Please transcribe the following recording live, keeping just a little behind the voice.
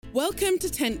Welcome to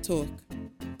Tent Talk,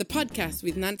 the podcast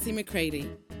with Nancy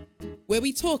McCready, where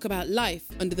we talk about life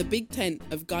under the big tent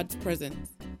of God's presence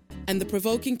and the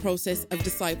provoking process of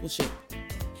discipleship.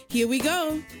 Here we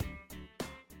go.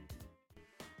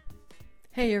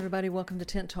 Hey everybody, welcome to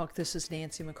Tent Talk. This is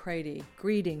Nancy McCready.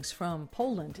 Greetings from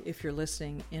Poland if you're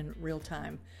listening in real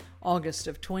time, August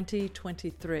of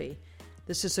 2023.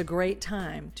 This is a great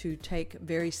time to take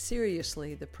very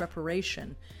seriously the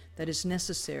preparation that is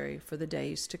necessary for the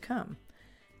days to come.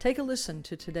 Take a listen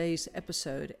to today's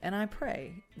episode, and I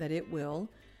pray that it will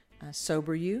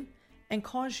sober you and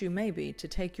cause you maybe to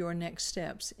take your next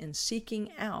steps in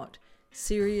seeking out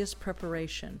serious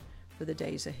preparation for the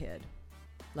days ahead.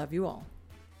 Love you all.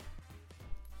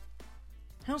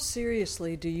 How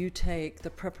seriously do you take the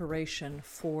preparation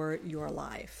for your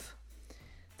life?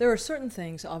 There are certain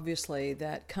things, obviously,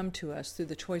 that come to us through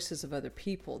the choices of other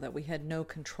people that we had no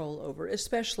control over,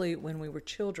 especially when we were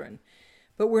children.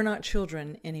 But we're not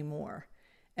children anymore.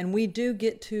 And we do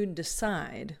get to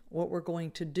decide what we're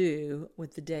going to do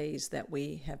with the days that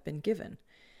we have been given.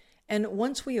 And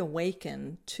once we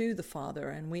awaken to the Father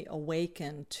and we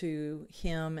awaken to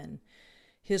Him and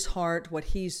His heart, what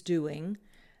He's doing,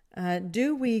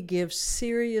 do we give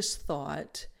serious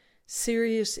thought,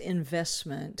 serious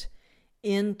investment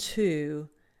into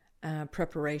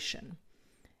preparation?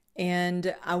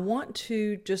 And I want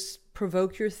to just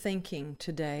provoke your thinking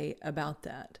today about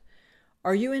that.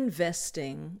 Are you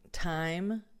investing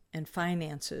time and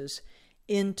finances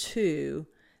into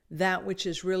that which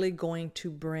is really going to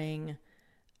bring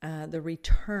the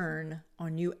return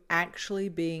on you actually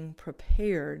being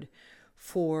prepared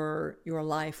for your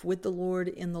life with the Lord,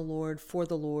 in the Lord, for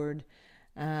the Lord,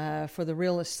 for the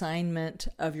real assignment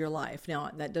of your life?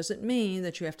 Now, that doesn't mean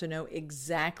that you have to know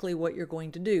exactly what you're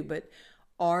going to do, but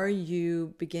are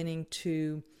you beginning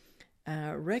to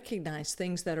recognize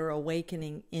things that are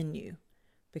awakening in you?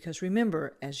 Because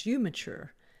remember, as you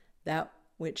mature, that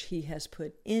which He has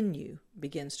put in you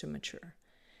begins to mature.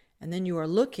 And then you are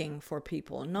looking for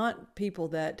people, not people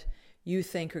that you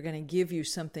think are going to give you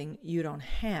something you don't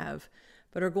have,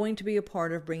 but are going to be a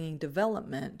part of bringing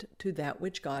development to that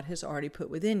which God has already put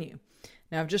within you.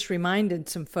 Now, I've just reminded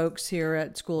some folks here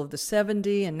at School of the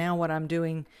 70, and now what I'm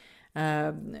doing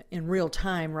in real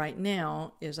time right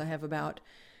now is I have about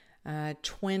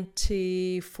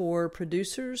 24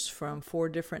 producers from 4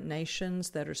 different nations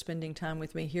that are spending time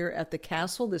with me here at the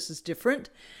castle. This is different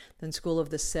than School of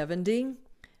the 70.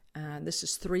 This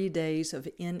is 3 days of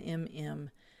NMM,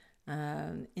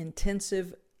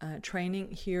 intensive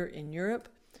training here in Europe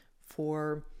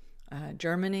for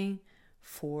Germany,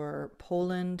 for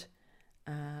Poland,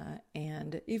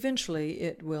 and eventually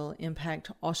it will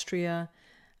impact Austria.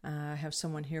 I have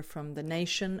someone here from the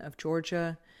nation of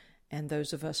Georgia and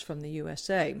those of us from the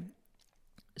USA.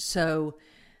 So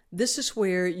this is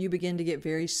where you begin to get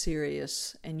very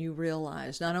serious and you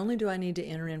realize, not only do I need to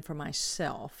enter in for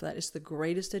myself, that is the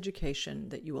greatest education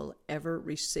that you will ever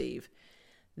receive,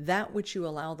 that which you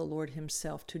allow the Lord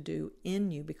Himself to do in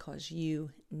you because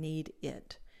you need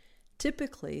it.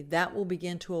 Typically, that will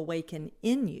begin to awaken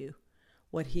in you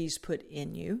what He's put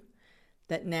in you,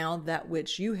 that now that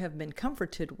which you have been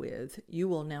comforted with, you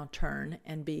will now turn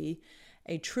and be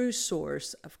a true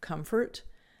source of comfort,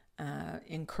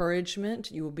 encouragement.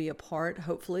 You will be a part,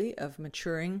 hopefully, of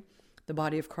maturing the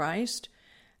body of Christ,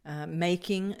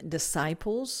 making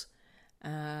disciples,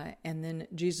 and then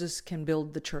Jesus can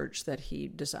build the church that He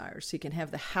desires. He can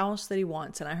have the house that He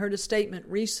wants. And I heard a statement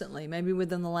recently, maybe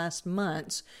within the last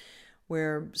months,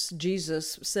 where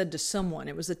Jesus said to someone,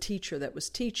 it was a teacher that was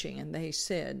teaching, and they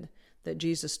said that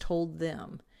Jesus told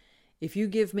them, if you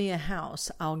give me a house,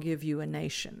 I'll give you a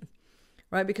nation.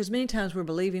 Right? Because many times we're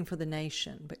believing for the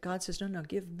nation, but God says, no,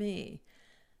 give me.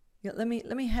 Let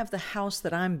me have the house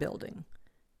that I'm building.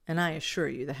 And I assure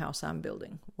you, the house I'm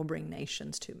building will bring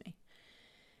nations to me.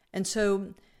 And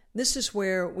so this is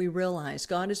where we realize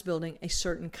God is building a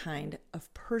certain kind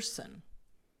of person.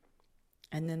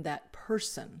 And then that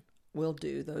person will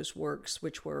do those works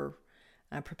which were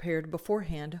prepared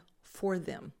beforehand for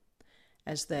them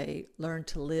as they learn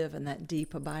to live in that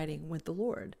deep abiding with the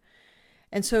Lord.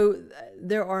 And so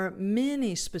there are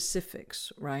many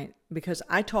specifics, right? Because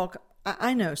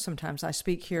I know sometimes I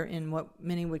speak here in what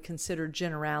many would consider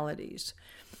generalities,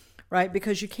 right?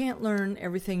 Because you can't learn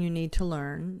everything you need to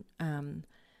learn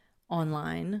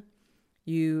online.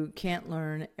 You can't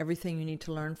learn everything you need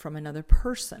to learn from another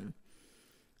person.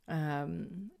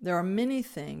 There are many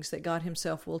things that God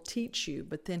Himself will teach you,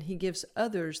 but then He gives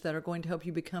others that are going to help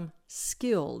you become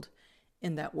skilled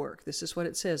in that work. This is what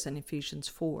it says in Ephesians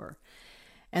 4.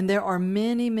 And there are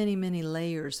many, many, many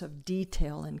layers of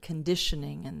detail and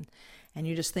conditioning and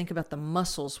you just think about the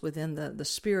muscles within the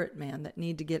spirit man that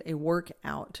need to get a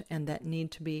workout and that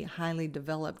need to be highly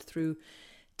developed through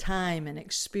time and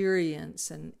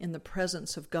experience and in the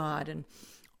presence of God and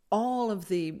all of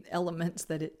the elements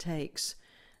that it takes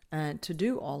to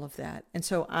do all of that. And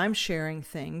so I'm sharing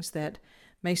things that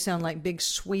may sound like big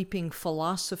sweeping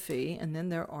philosophy, and then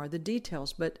there are the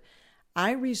details, but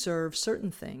I reserve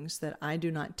certain things that I do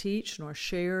not teach nor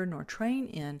share nor train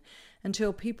in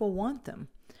until people want them,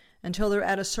 until they're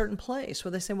at a certain place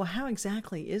where they say, well, how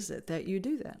exactly is it that you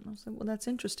do that? And I'll say, well, that's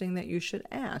interesting that you should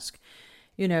ask,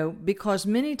 because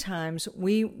many times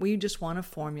we just want a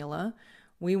formula.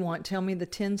 We want, tell me the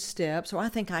 10 steps, or I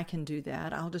think I can do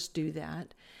that. I'll just do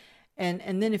that.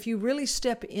 And then if you really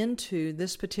step into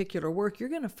this particular work, you're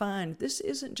going to find this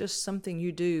isn't just something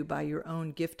you do by your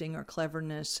own gifting or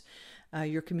cleverness,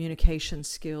 your communication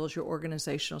skills, your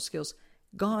organizational skills.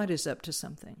 God is up to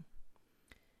something.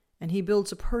 And he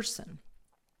builds a person,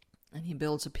 and he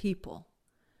builds a people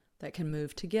that can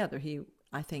move together.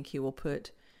 I think he will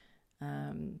put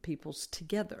peoples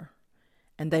together,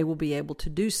 and they will be able to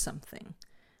do something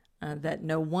that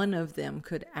no one of them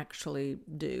could actually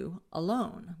do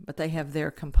alone. But they have their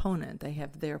component, they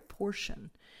have their portion.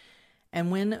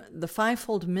 And when the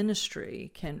fivefold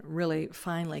ministry can really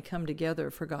finally come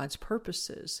together for God's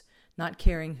purposes, not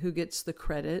caring who gets the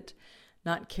credit,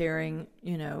 not caring,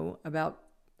 about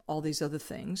all these other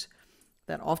things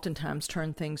that oftentimes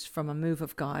turn things from a move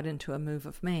of God into a move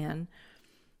of man,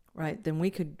 right? Then we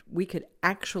could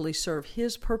actually serve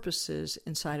his purposes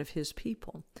inside of his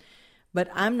people. But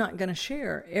I'm not going to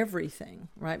share everything,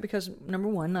 right? Because number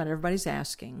one, not everybody's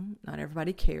asking, not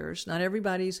everybody cares, not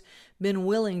everybody's been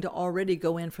willing to already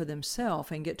go in for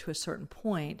themselves and get to a certain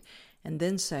point and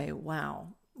then say,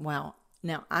 wow,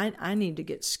 now I need to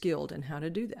get skilled in how to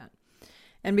do that.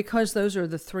 And because those are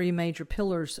the three major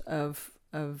pillars of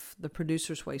the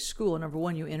Producer's Way School. Number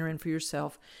one, you enter in for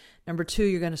yourself. Number two,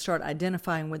 you're going to start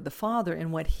identifying with the Father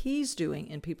and what he's doing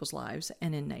in people's lives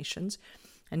and in nations.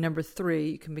 And number three,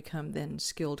 you can become then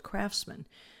skilled craftsmen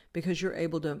because you're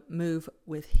able to move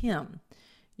with him.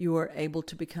 You are able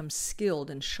to become skilled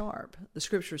and sharp. The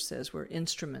scripture says we're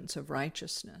instruments of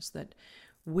righteousness, that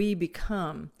we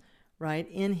become, right,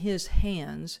 in his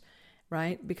hands,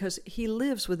 right, because he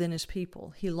lives within his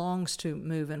people. He longs to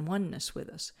move in oneness with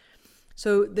us.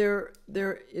 So there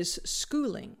is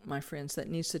schooling, my friends, that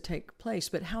needs to take place.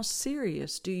 But how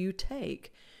serious do you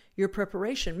take your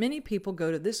preparation? Many people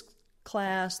go to this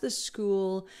class, this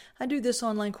school, I do this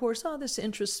online course, this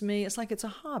interests me. It's like it's a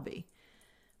hobby.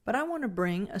 But I want to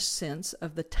bring a sense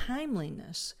of the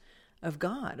timeliness of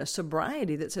God, a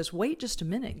sobriety that says, wait just a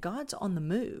minute, God's on the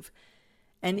move.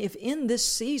 And if in this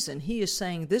season he is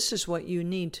saying this is what you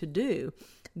need to do,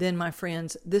 then my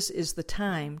friends, this is the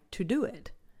time to do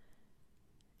it.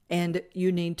 And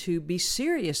you need to be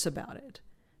serious about it.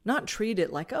 Not treat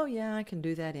it like, oh yeah, I can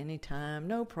do that anytime,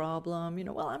 no problem.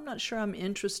 Well, I'm not sure I'm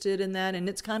interested in that. And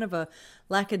it's kind of a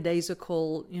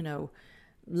lackadaisical,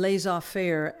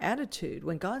 laissez-faire attitude.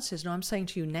 When God says, no, I'm saying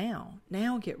to you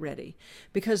now get ready.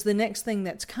 Because the next thing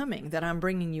that's coming that I'm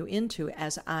bringing you into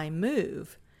as I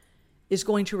move is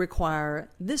going to require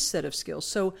this set of skills.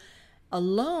 So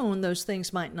alone, those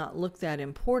things might not look that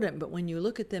important, but when you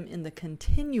look at them in the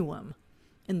continuum,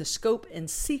 in the scope and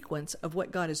sequence of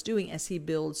what God is doing as he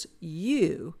builds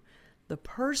you, the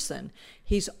person,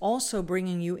 he's also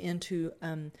bringing you into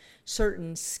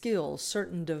certain skills,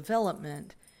 certain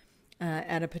development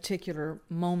at a particular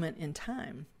moment in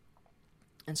time.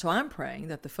 And so I'm praying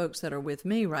that the folks that are with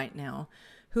me right now,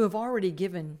 who have already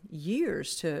given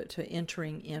years to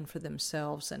entering in for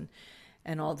themselves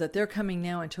and all, that they're coming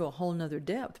now into a whole nother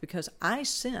depth, because I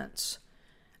sense,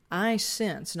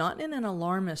 not in an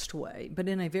alarmist way, but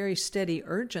in a very steady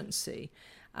urgency,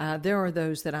 there are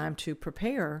those that I'm to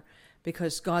prepare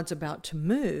because God's about to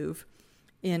move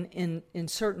in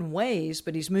certain ways,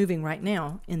 but he's moving right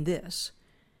now in this.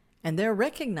 And they're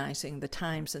recognizing the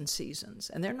times and seasons,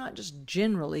 and they're not just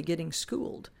generally getting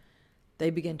schooled. They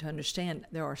begin to understand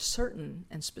there are certain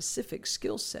and specific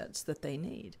skill sets that they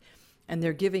need, and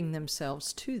they're giving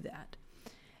themselves to that.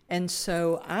 And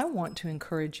so I want to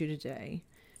encourage you today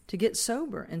to get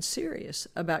sober and serious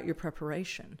about your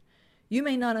preparation. You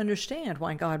may not understand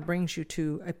why God brings you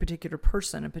to a particular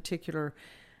person, a particular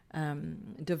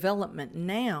development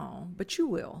now, but you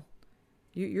will.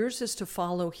 Yours is to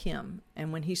follow him.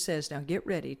 And when he says, now get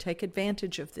ready, take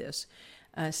advantage of this,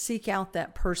 seek out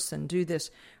that person, do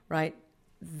this, right?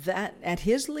 That at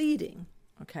his leading,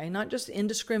 okay, not just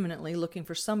indiscriminately looking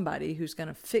for somebody who's going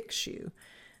to fix you,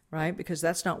 right? Because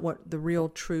that's not what the real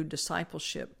true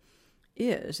discipleship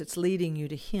is. It's leading you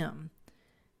to him.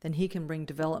 then he can bring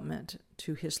development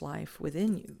to his life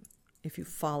within you. If you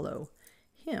follow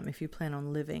him, if you plan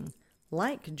on living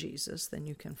like Jesus, then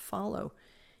you can follow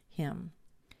him.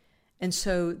 And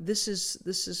so this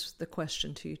is the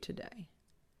question to you today.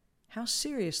 How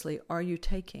seriously are you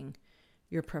taking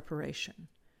your preparation?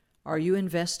 Are you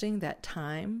investing that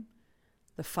time,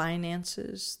 the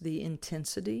finances, the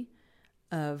intensity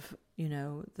of,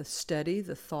 the study,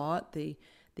 the thought, the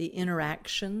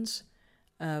interactions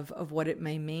of what it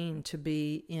may mean to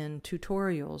be in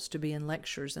tutorials, to be in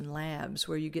lectures and labs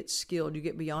where you get skilled, you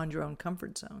get beyond your own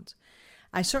comfort zones?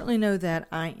 I certainly know that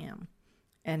I am,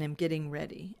 and am getting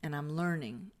ready, and I'm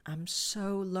learning. I'm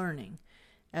so learning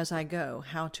as I go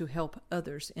how to help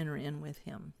others enter in with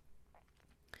him.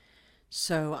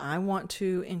 So I want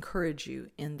to encourage you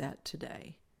in that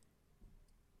today,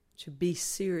 to be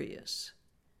serious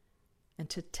and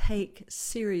to take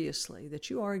seriously that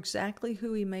you are exactly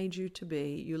who he made you to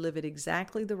be. You live at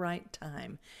exactly the right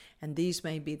time, and these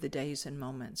may be the days and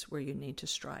moments where you need to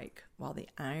strike while the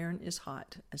iron is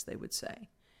hot, as they would say.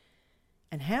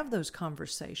 And have those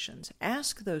conversations.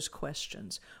 Ask those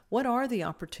questions. What are the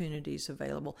opportunities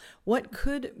available? What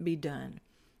could be done?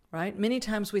 Right? Many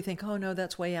times we think, oh no,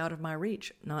 that's way out of my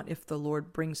reach. Not if the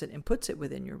Lord brings it and puts it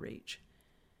within your reach.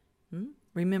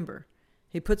 Remember,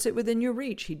 he puts it within your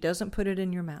reach. He doesn't put it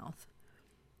in your mouth.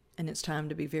 And it's time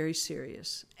to be very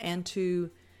serious and to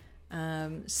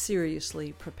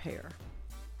seriously prepare.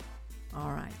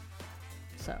 All right.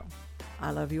 So,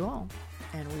 I love you all,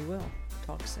 and we will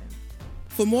talk soon.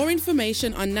 For more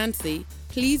information on Nancy,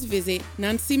 please visit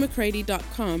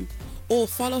nancymccready.com or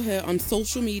follow her on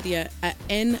social media at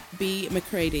NB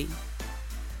McCready.